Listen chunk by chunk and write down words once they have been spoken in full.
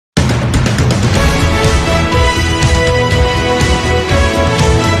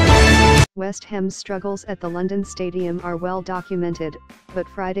West Ham's struggles at the London Stadium are well documented, but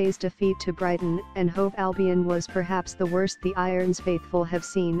Friday's defeat to Brighton and Hove Albion was perhaps the worst the Irons faithful have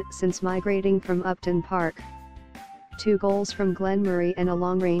seen since migrating from Upton Park. 2 goals from Glenn Murray and a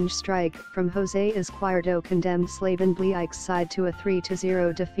long-range strike from Jose Izquierdo condemned Slaven Bliic's side to a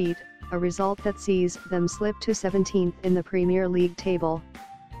 3-0 defeat, a result that sees them slip to 17th in the Premier League table.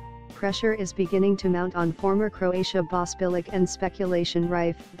 Pressure is beginning to mount on former Croatia boss Bilic and speculation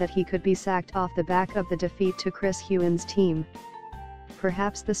rife that he could be sacked off the back of the defeat to Chris Hughton's team.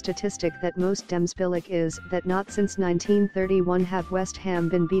 Perhaps the statistic that most damns Bilic is that not since 1931 have West Ham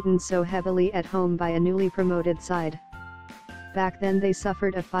been beaten so heavily at home by a newly promoted side. Back then they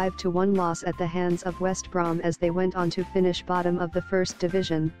suffered a 5-1 loss at the hands of West Brom as they went on to finish bottom of the First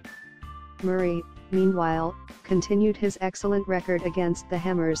Division. Murray, meanwhile, continued his excellent record against the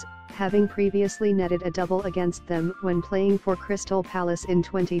Hammers, having previously netted a double against them when playing for Crystal Palace in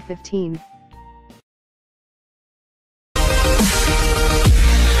 2015.